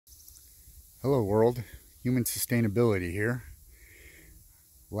Hello world, human sustainability here.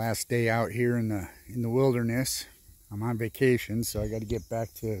 Last day out here in the wilderness. I'm on vacation, so I got to get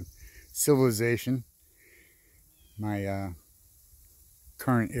back to civilization. My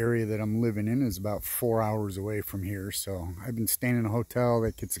current area that I'm living in is about 4 hours away from here, so I've been staying in a hotel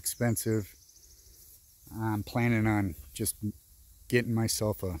that gets expensive. I'm planning on just getting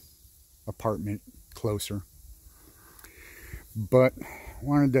myself a apartment closer, but I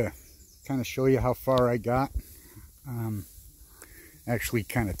wanted to kind of show you how far I got. Actually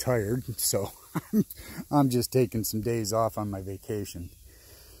kind of tired, so I'm just taking some days off on my vacation.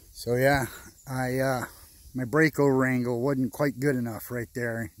 So yeah, my breakover angle wasn't quite good enough right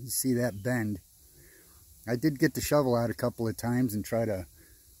there. You see that bend. I did get the shovel out a couple of times and try to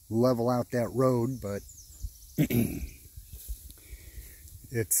level out that road, but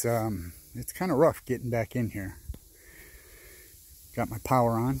it's kind of rough getting back in here. Got my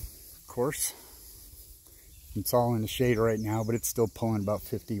power on, of course. It's all in the shade right now, but it's still pulling about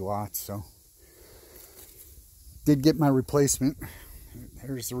 50 watts, so. Did get my replacement.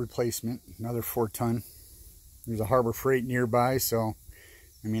 There's the replacement, another 4-ton. There's a Harbor Freight nearby, so,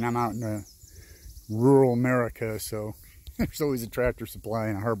 I mean, I'm out in rural America, so there's always a Tractor Supply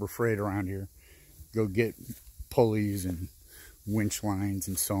and a Harbor Freight around here. Go get pulleys and winch lines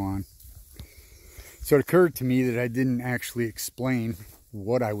and so on. So it occurred to me that I didn't actually explain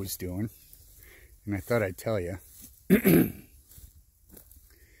what I was doing, and I thought I'd tell you. The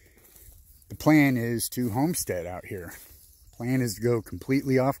plan is to homestead out here. Plan is to go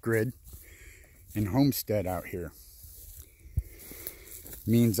completely off-grid and homestead out here.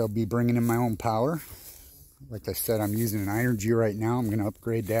 Means I'll be bringing in my own power. Like I said, I'm using an Inergy right now. I'm going to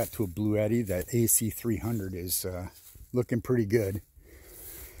upgrade that to a Bluetti. That AC300 is looking pretty good.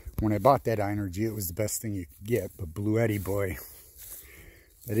 When I bought that Inergy, it was the best thing you could get. But Bluetti, boy,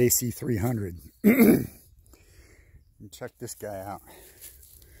 that AC300. Check this guy out.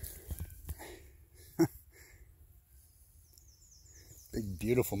 Big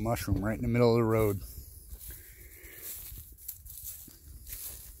beautiful mushroom right in the middle of the road.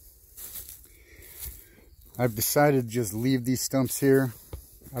 I've decided to just leave these stumps here.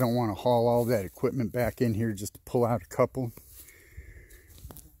 I don't want to haul all that equipment back in here just to pull out a couple.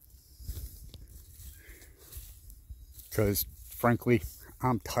 Because frankly,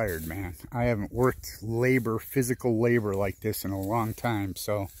 I'm tired, man. I haven't worked physical labor like this in a long time,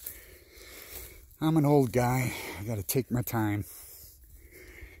 so I'm an old guy. I gotta take my time.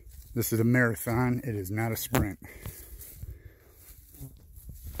 This is a marathon, it is not a sprint.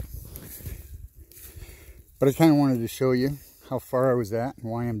 But I kind of wanted to show you how far I was at and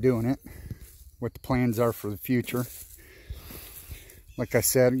why I'm doing it, what the plans are for the future. Like I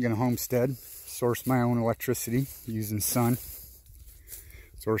said, I'm gonna homestead, source my own electricity using sun.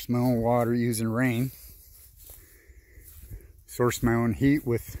 Source my own water using rain. Source my own heat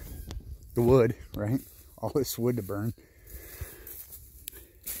with the wood, right? All this wood to burn.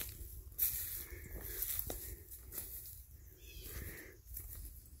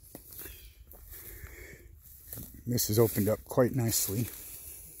 This has opened up quite nicely.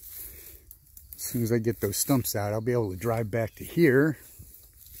 As soon as I get those stumps out, I'll be able to drive back to here.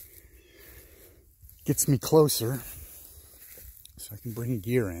 Gets me closer, so I can bring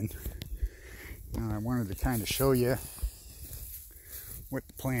gear in. Now I wanted to kind of show you what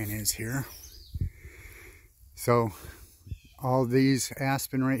the plan is here. So all these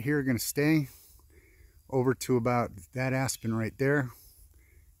aspen right here are going to stay over to about that aspen right there.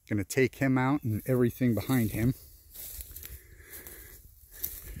 Going to take him out and everything behind him.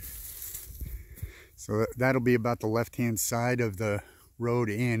 So that'll be about the left-hand side of the road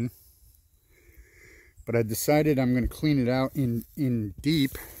in. But I decided I'm going to clean it out in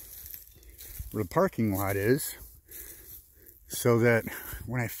deep where the parking lot is, so that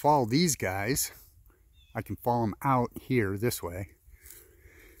when I fall these guys, I can fall them out here this way,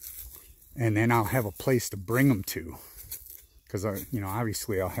 and then I'll have a place to bring them to, because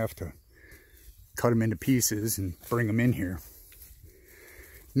obviously I'll have to cut them into pieces and bring them in here.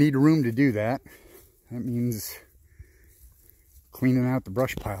 Need room to do that. That means cleaning out the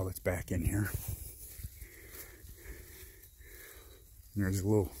brush pile that's back in here. There's a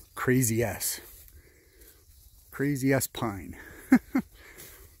little crazy S pine.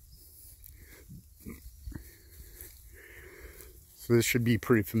 So this should be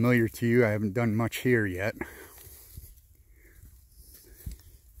pretty familiar to you. I haven't done much here yet.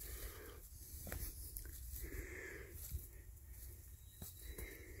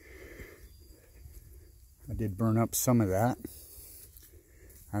 I did burn up some of that.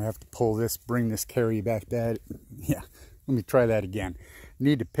 I have to pull this, bring this carry back that. Yeah, let me try that again.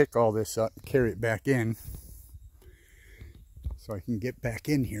 Need to pick all this up and carry it back in so I can get back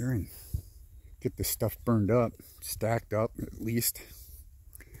in here and get this stuff burned up, stacked up at least.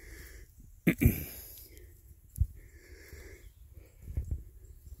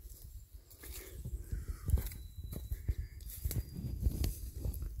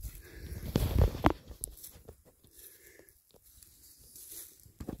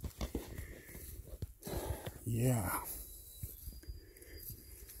 Yeah.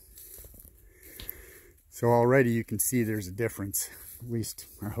 So already you can see there's a difference. At least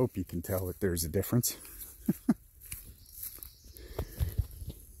I hope you can tell that there's a difference.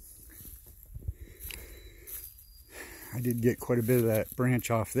 I did get quite a bit of that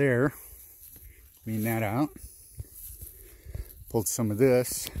branch off there. Clean that out. Pulled some of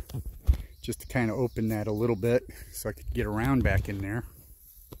this just to kind of open that a little bit so I could get around back in there.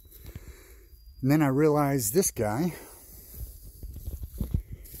 And then I realized this guy,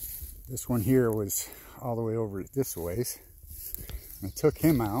 this one here was all the way over this ways. I took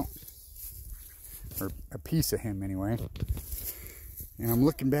him out, or a piece of him anyway. And I'm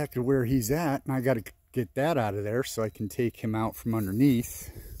looking back at where he's at, and I got to get that out of there so I can take him out from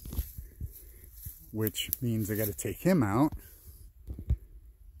underneath, which means I got to take him out.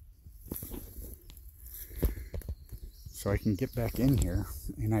 So I can get back in here.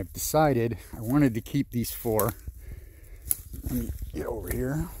 And I've decided I wanted to keep these four. Let me get over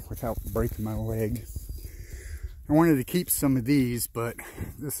here without breaking my leg. I wanted to keep some of these, but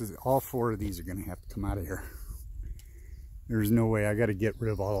this is all four of these are going to have to come out of here. There's no way. I got to get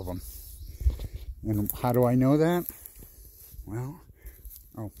rid of all of them. And how do I know that? Well,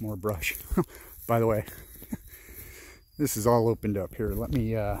 oh, more brush. By the way, this is all opened up here. Let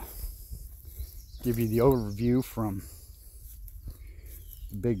me give you the overview from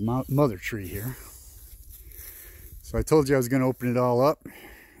the big mother tree here. So I told you I was going to open it all up,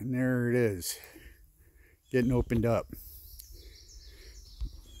 and there it is, getting opened up.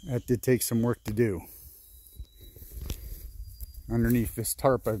 That did take some work to do. Underneath this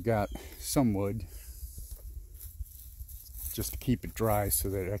tarp I've got some wood just to keep it dry so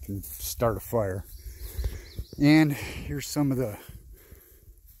that I can start a fire. And here's some of the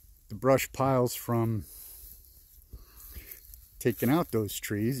brush piles from taking out those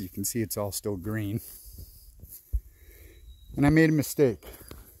trees. You can see it's all still green. And I made a mistake.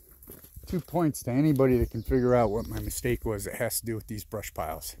 2 points to anybody that can figure out what my mistake was. It has to do with these brush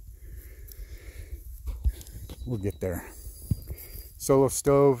piles. We'll get there. Solo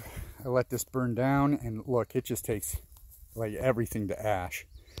stove. I let this burn down, and look, it just takes like everything to ash.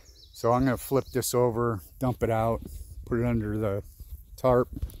 So I'm going to flip this over, dump it out, put it under the tarp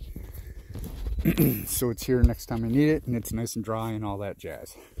so it's here next time I need it, and it's nice and dry and all that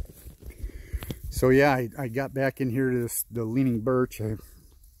jazz. So yeah, I got back in here to the leaning birch. I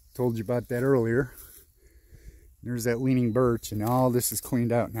told you about that earlier. There's that leaning birch, and all this is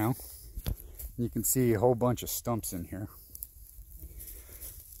cleaned out now. You can see a whole bunch of stumps in here.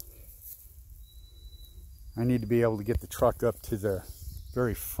 I need to be able to get the truck up to the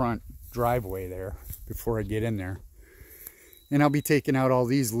very front driveway there before I get in there. And I'll be taking out all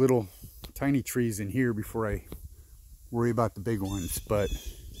these little tiny trees in here before I worry about the big ones. But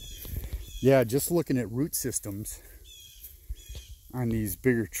yeah, just looking at root systems on these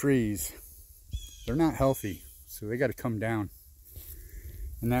bigger trees, they're not healthy, so they got to come down.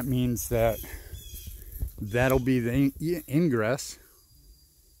 And that means that that'll be the ingress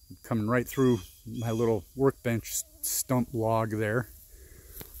coming right through my little workbench stump log there.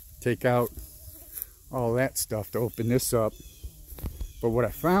 Take out all that stuff to open this up. But what I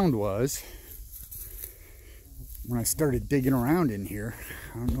found was, when I started digging around in here,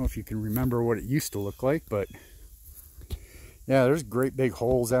 I don't know if you can remember what it used to look like, but yeah, there's great big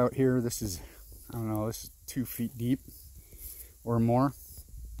holes out here. This is, I don't know, this is 2 feet deep or more.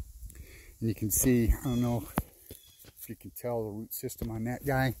 And you can see, I don't know if you can tell, the root system on that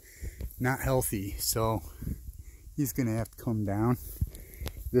guy, not healthy. So he's gonna have to come down.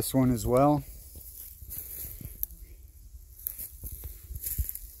 This one as well.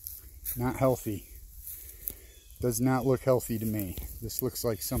 Not healthy. Does not look healthy to me. This looks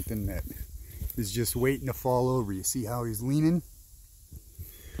like something that is just waiting to fall over. You see how he's leaning?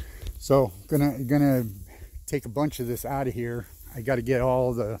 So gonna take a bunch of this out of here. I got to get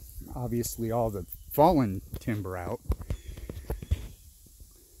all the, obviously all the fallen timber out.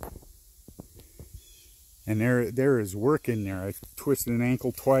 And there is work in there. I twisted an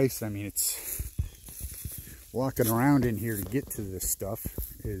ankle twice. I mean, it's walking around in here to get to this stuff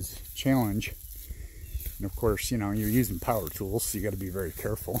is a challenge. And of course, you know, you're using power tools, so you got to be very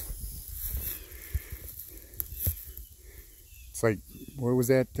careful. It's like what was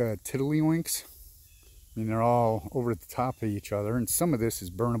that, tiddlywinks? I mean, they're all over the top of each other, and some of this is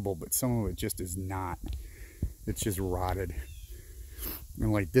burnable, but some of it just is not. It's just rotted.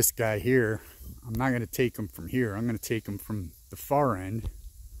 And like this guy here, I'm not going to take him from here. I'm going to take him from the far end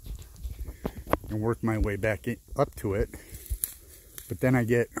and work my way back up to it. But then I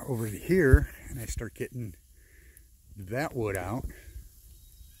get over to here and I start getting that wood out,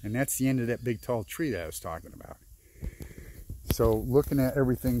 and that's the end of that big tall tree that I was talking about. So looking at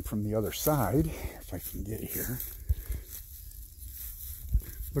everything from the other side, if I can get here,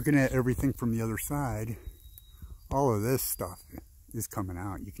 looking at everything from the other side, all of this stuff is coming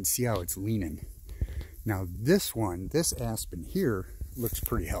out. You can see how it's leaning. Now this one, this aspen here, looks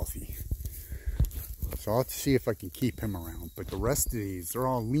pretty healthy. So I'll have to see if I can keep him around. But the rest of these, they're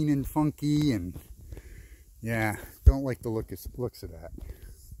all leaning funky, and yeah, don't like the looks of that.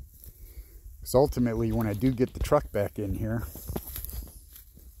 Because ultimately, when I do get the truck back in here,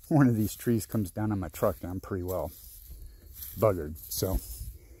 one of these trees comes down on my truck and I'm pretty well buggered. So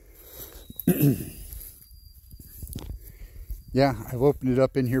yeah, I've opened it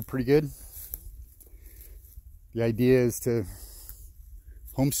up in here pretty good. The idea is to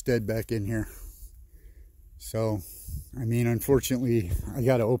homestead back in here. So, I mean, unfortunately, I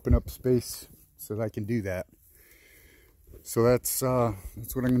got to open up space so that I can do that. So that's what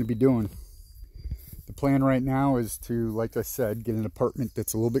I'm going to be doing. The plan right now is to, like I said, get an apartment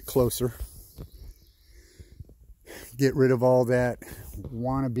that's a little bit closer. Get rid of all that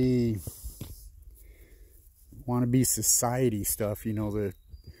wannabe society stuff, you know, the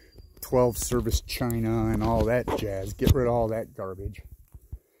 12 service china and all that jazz. Get rid of all that garbage.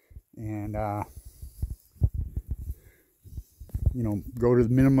 And, you know, go to the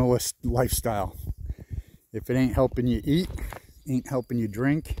minimalist lifestyle. If it ain't helping you eat, ain't helping you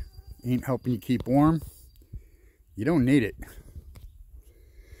drink, ain't helping you keep warm, you don't need it.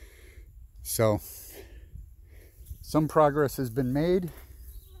 So, some progress has been made.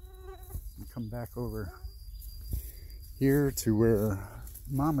 I'll come back over here to where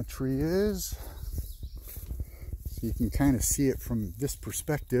Mama Tree is, so you can kind of see it from this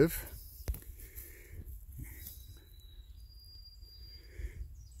perspective.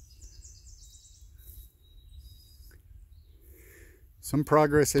 Some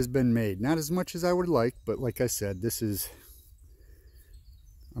progress has been made. Not as much as I would like, but like I said, this is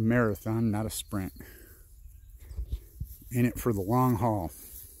a marathon, not a sprint. In it for the long haul.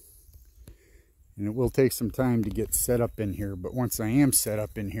 And it will take some time to get set up in here, but once I am set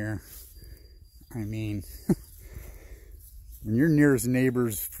up in here, I mean, when your nearest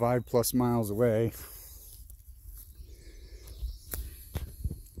neighbor's 5+ miles away,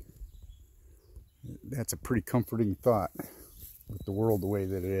 that's a pretty comforting thought. With the world the way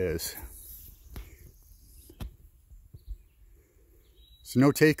that it is. So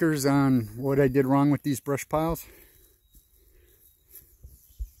no takers on what I did wrong with these brush piles?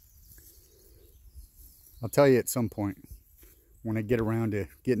 I'll tell you at some point when I get around to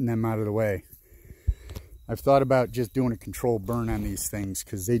getting them out of the way. I've thought about just doing a controlled burn on these things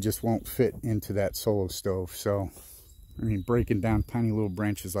because they just won't fit into that solo stove. So, I mean, breaking down tiny little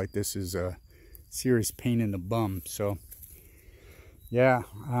branches like this is a serious pain in the bum. So yeah,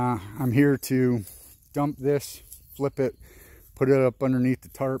 I'm here to dump this, flip it, put it up underneath the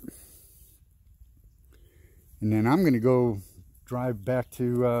tarp, and then I'm going to go drive back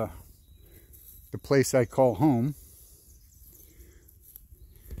to the place I call home,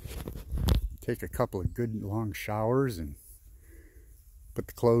 take a couple of good long showers, and put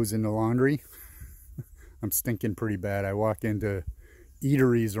the clothes in the laundry. I'm stinking pretty bad. I walk into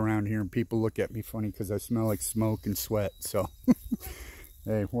eateries around here and people look at me funny because I smell like smoke and sweat. So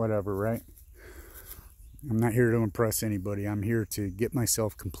hey, whatever, right? I'm not here to impress anybody. I'm here to get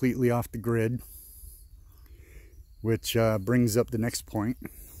myself completely off the grid, which brings up the next point.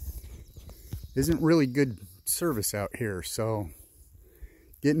 Isn't really good service out here, so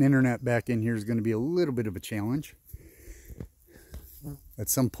getting internet back in here is going to be a little bit of a challenge. At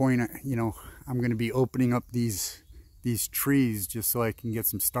some point, you know, I'm going to be opening up these trees just so I can get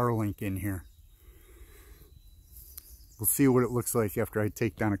some Starlink in here. We'll see what it looks like after I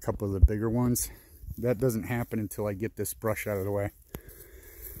take down a couple of the bigger ones. That doesn't happen until I get this brush out of the way.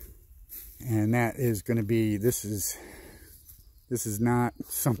 And that is going to be, this is not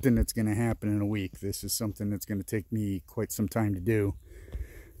something that's going to happen in a week. This is something that's going to take me quite some time to do.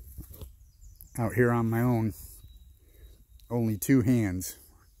 Out here on my own, only 2 hands.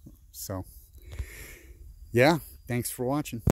 So, yeah, thanks for watching.